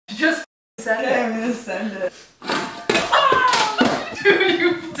Send it. I'm gonna send it. Dude,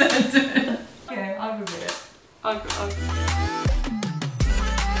 you sent it. Okay, I'll go get it. I'll go get it.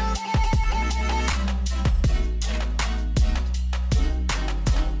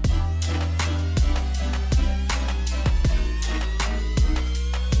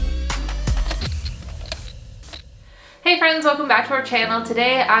 Hey friends, welcome back to our channel.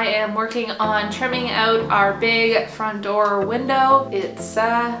 Today I am working on trimming out our big front door window.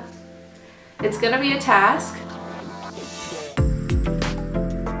 It's gonna be a task.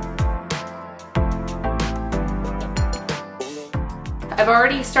 I've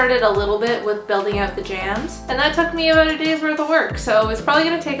already started a little bit with building out the jambs, and that took me about a day's worth of work, so it's probably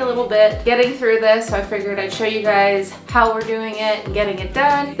gonna take a little bit getting through this, so I figured I'd show you guys how we're doing it and getting it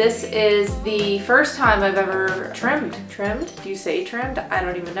done. This is the first time I've ever trimmed? Do you say trimmed? I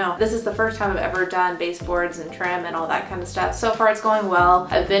don't even know. This is the first time I've ever done baseboards and trim and all that kind of stuff. So far it's going well.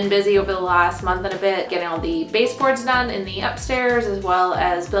 I've been busy over the last month and a bit getting all the baseboards done in the upstairs, as well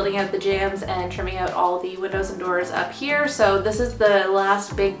as building out the jambs and trimming out all the windows and doors up here. So this is the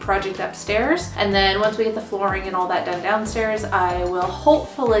last big project upstairs, and then once we get the flooring and all that done downstairs, I will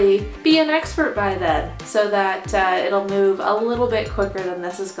hopefully be an expert by then, so that it'll move a little bit quicker than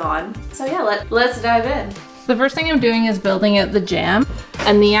this is gone. So yeah, let's dive in. The first thing I'm doing is building out the jamb,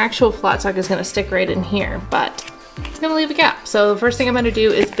 and the actual flat sock is going to stick right in here, but it's going to leave a gap. So the first thing I'm going to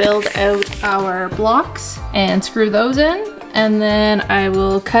do is build out our blocks and screw those in, and then I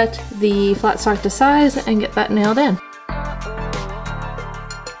will cut the flat sock to size and get that nailed in.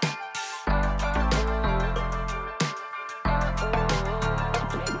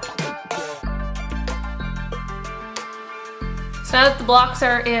 So now that the blocks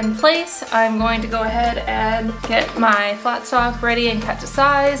are in place, I'm going to go ahead and get my flat sock ready and cut to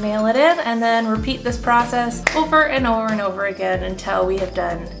size, nail it in, and then repeat this process over and over and over again until we have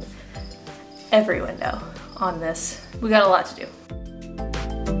done every window on this. We got a lot to do.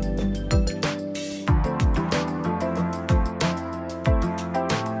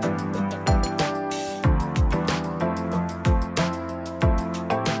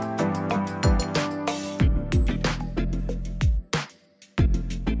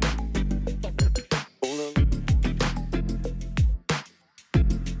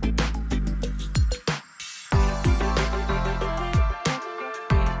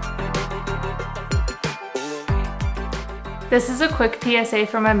 This is a quick PSA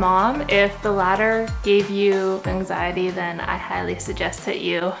from my mom. If the ladder gave you anxiety, then I highly suggest that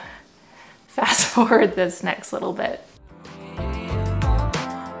you fast forward this next little bit.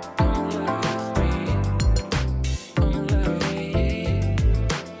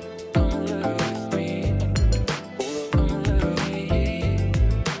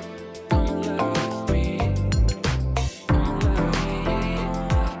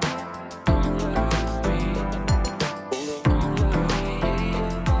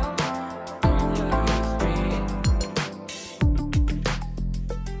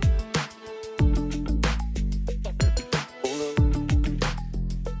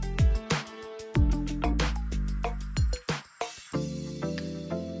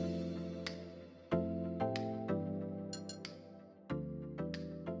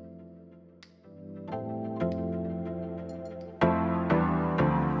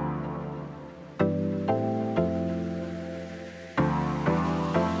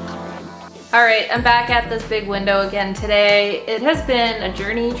 All right, I'm back at this big window again today. It has been a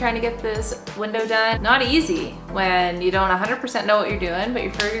journey trying to get this window done. Not easy when you don't 100% know what you're doing, but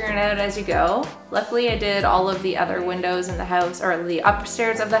you're figuring it out as you go. Luckily, I did all of the other windows in the house, or the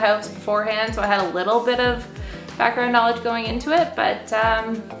upstairs of the house beforehand, so I had a little bit of background knowledge going into it, but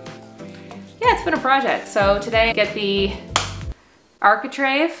yeah, it's been a project. So today I get the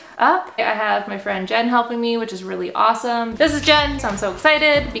Architrave up. I have my friend Jenn helping me, which is really awesome. This is Jenn, so I'm so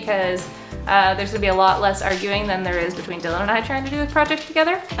excited because there's gonna be a lot less arguing than there is between Dylan and I trying to do this project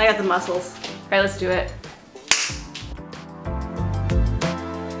together. I got the muscles. All right, let's do it.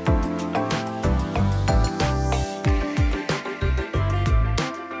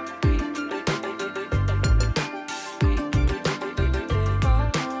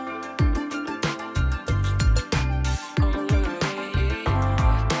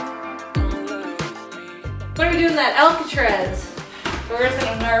 What are we doing that Alcatraz? Or is it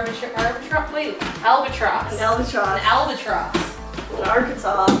an albatross? Wait, albatross. An albatross. An albatross. An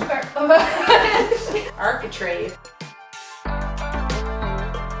Arkansas. Architrave.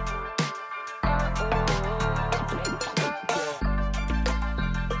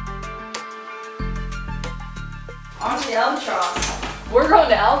 On to the albatross. We're going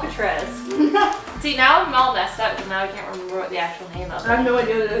to Alcatraz. See, now I'm all messed up because now I can't remember remember what the actual name of it. I have no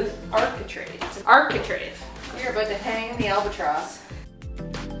idea what it is. Architrave. It's an Architrave. We are about to hang the albatross.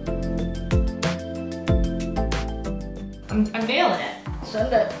 I'm nailing it.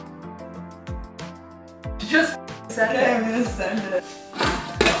 Send it. Just send Okay, it. I'm gonna send it.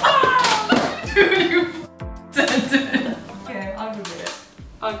 Dude, you sent it. Okay, I'll go get it.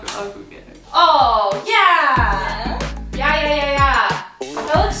 I'll go get it. Oh, yeah! Yeah.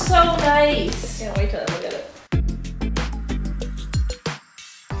 That looks so nice. Can't wait till I look at it.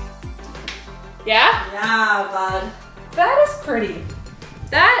 Yeah? Yeah, bud. That is pretty.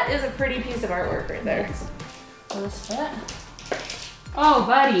 That is a pretty piece of artwork right there. Will this fit? Oh,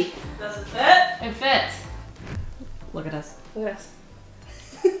 buddy. Does it fit? It fits. Look at us. Look at us.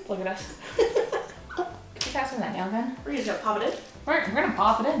 Look at us. Can you pass me that nail gun? We're just gonna pop it We're gonna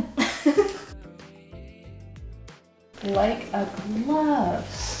pop it in. Like a glove.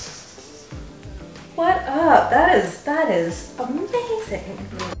 What up? That is amazing.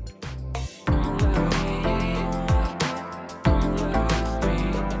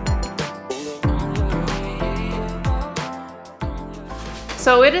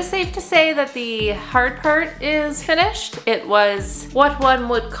 So it is safe to say that the hard part is finished. It was what one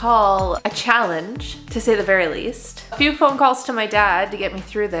would call a challenge, to say the very least. A few phone calls to my dad to get me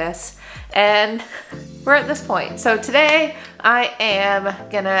through this, and we're at this point. So today I am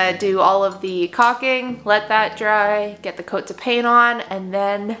gonna do all of the caulking, let that dry, get the coats of paint on, and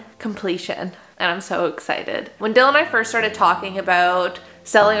then completion. And I'm so excited. When Dylan and I first started talking about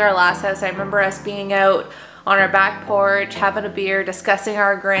selling our last house, I remember us being out on our back porch, having a beer, discussing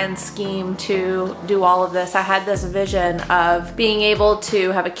our grand scheme to do all of this. I had this vision of being able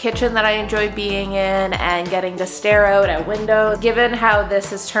to have a kitchen that I enjoy being in and getting to stare out at windows. Given how this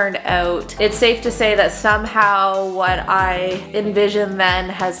has turned out, it's safe to say that somehow what I envisioned then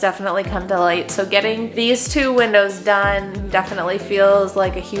has definitely come to light. So getting these two windows done definitely feels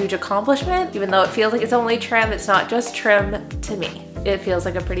like a huge accomplishment. Even though it feels like it's only trim, it's not just trim to me. It feels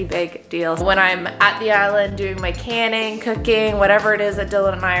like a pretty big deal. When I'm at the island doing my canning, cooking, whatever it is that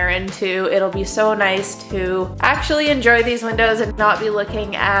Dylan and I are into, it'll be so nice to actually enjoy these windows and not be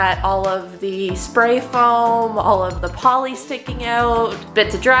looking at all of the spray foam, all of the poly sticking out,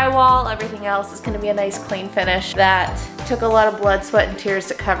 bits of drywall, everything else is gonna be a nice clean finish that took a lot of blood, sweat, and tears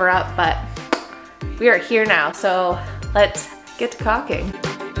to cover up, but we are here now, so let's get to caulking.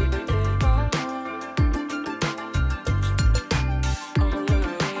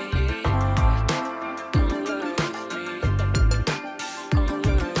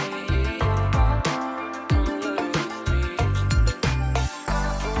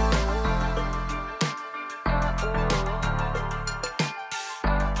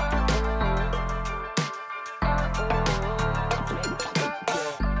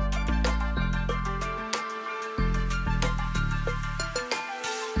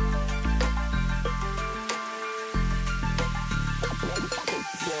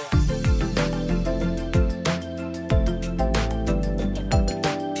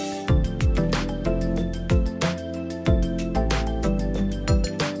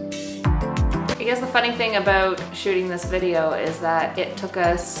 I guess the funny thing about shooting this video is that it took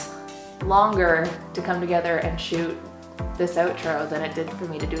us longer to come together and shoot this outro than it did for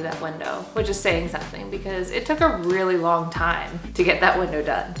me to do that window, which is saying something because it took a really long time to get that window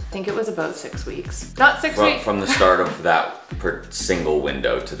done. I think it was about 6 weeks. Not 6 weeks. From the start of that single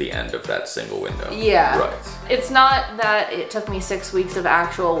window to the end of that single window. Yeah. Right. It's not that it took me 6 weeks of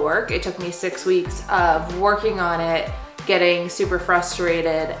actual work. It took me 6 weeks of working on it, getting super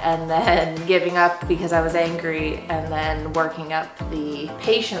frustrated, and then giving up because I was angry, and then working up the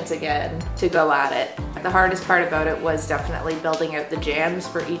patience again to go at it. The hardest part about it was definitely building out the jambs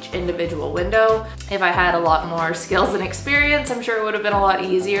for each individual window. If I had a lot more skills and experience, I'm sure it would have been a lot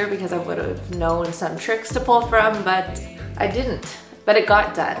easier because I would have known some tricks to pull from, but I didn't. But it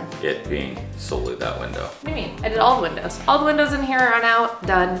got done. It being solely that window. What do you mean? I did all the windows. All the windows in here are now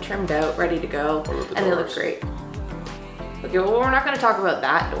done, trimmed out, ready to go, and they look great. Okay, well, we're not going to talk about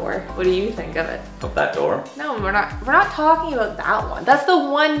that door. What do you think of it? Of that door? No, we're not talking about that one. That's the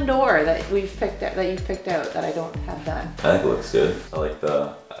one door that we've picked out, that you've picked out, that I don't have done. I think it looks good.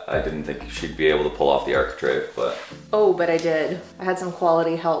 I didn't think she'd be able to pull off the architrave, but. Oh, but I did. I had some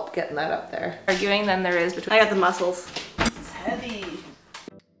quality help getting that up there. Arguing than there is between. I got the muscles. It's heavy.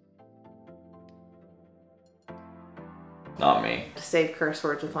 Not me. To save curse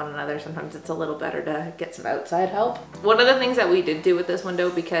words with one another, sometimes it's a little better to get some outside help. One of the things that we did do with this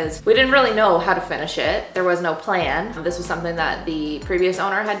window, because we didn't really know how to finish it, there was no plan. This was something that the previous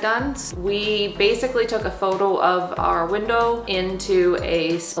owner had done. We basically took a photo of our window into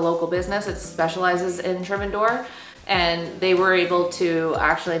a local business that specializes in trim and door, and they were able to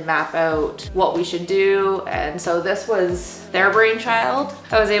actually map out what we should do. And so this was their brainchild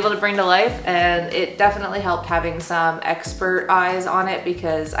I was able to bring to life, and it definitely helped having some expert eyes on it,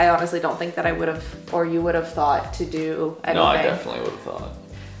 because I honestly don't think that I would have, or you would have thought to do anything. No, I definitely would have thought.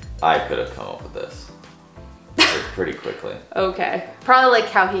 I could have come up with this pretty quickly. Okay. Probably like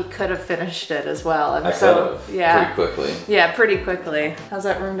how he could have finished it as well. And I so, could have, yeah. pretty quickly. Yeah, pretty quickly. How's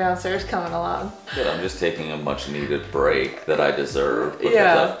that room downstairs coming along? Good, I'm just taking a much needed break that I deserve because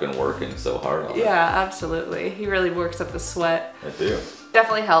Yeah. I've been working so hard on it. Yeah, absolutely. He really works up the sweat. I do.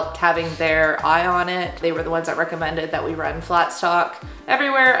 Definitely helped having their eye on it. They were the ones that recommended that we run flat stock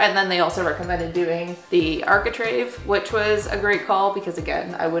everywhere, and then they also recommended doing the Architrave, which was a great call because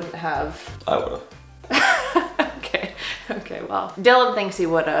again, I wouldn't have. I would have. Okay, well, Dylan thinks he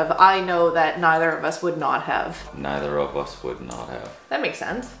would have. I know that neither of us would not have. Neither of us would not have. That makes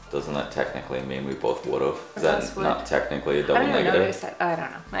sense. Doesn't that technically mean we both would have? Is Us that would. not technically a I double don't even know negative? what I said. I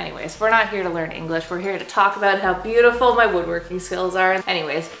don't know. Anyways, we're not here to learn English. We're here to talk about how beautiful my woodworking skills are.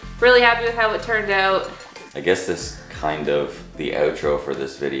 Anyways, really happy with how it turned out. I guess this kind of, the outro for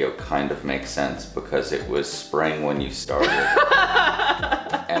this video kind of makes sense because it was spring when you started.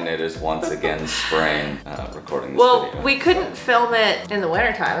 And it is once again spring recording this video. Well, we couldn't film it in the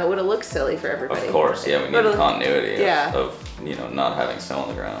wintertime. It would have looked silly for everybody. Of course, yeah, we need the continuity of, you know, not having snow on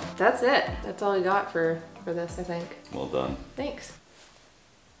the ground. That's it. That's all we got for this, I think. Well done. Thanks.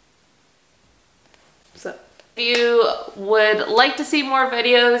 So, if you would like to see more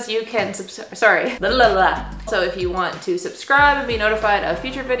videos, you can sorry. Blah, blah, blah. So if you want to subscribe and be notified of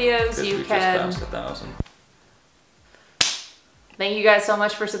future videos, you can. Just passed 1,000. Thank you guys so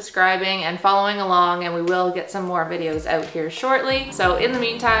much for subscribing and following along, and we will get some more videos out here shortly. So in the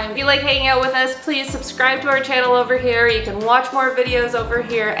meantime, if you like hanging out with us, please subscribe to our channel over here. You can watch more videos over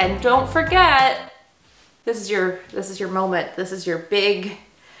here, and don't forget, this is your moment. This is your big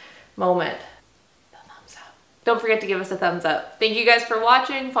moment. The thumbs up. Don't forget to give us a thumbs up. Thank you guys for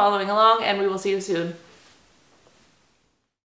watching, following along, and we will see you soon.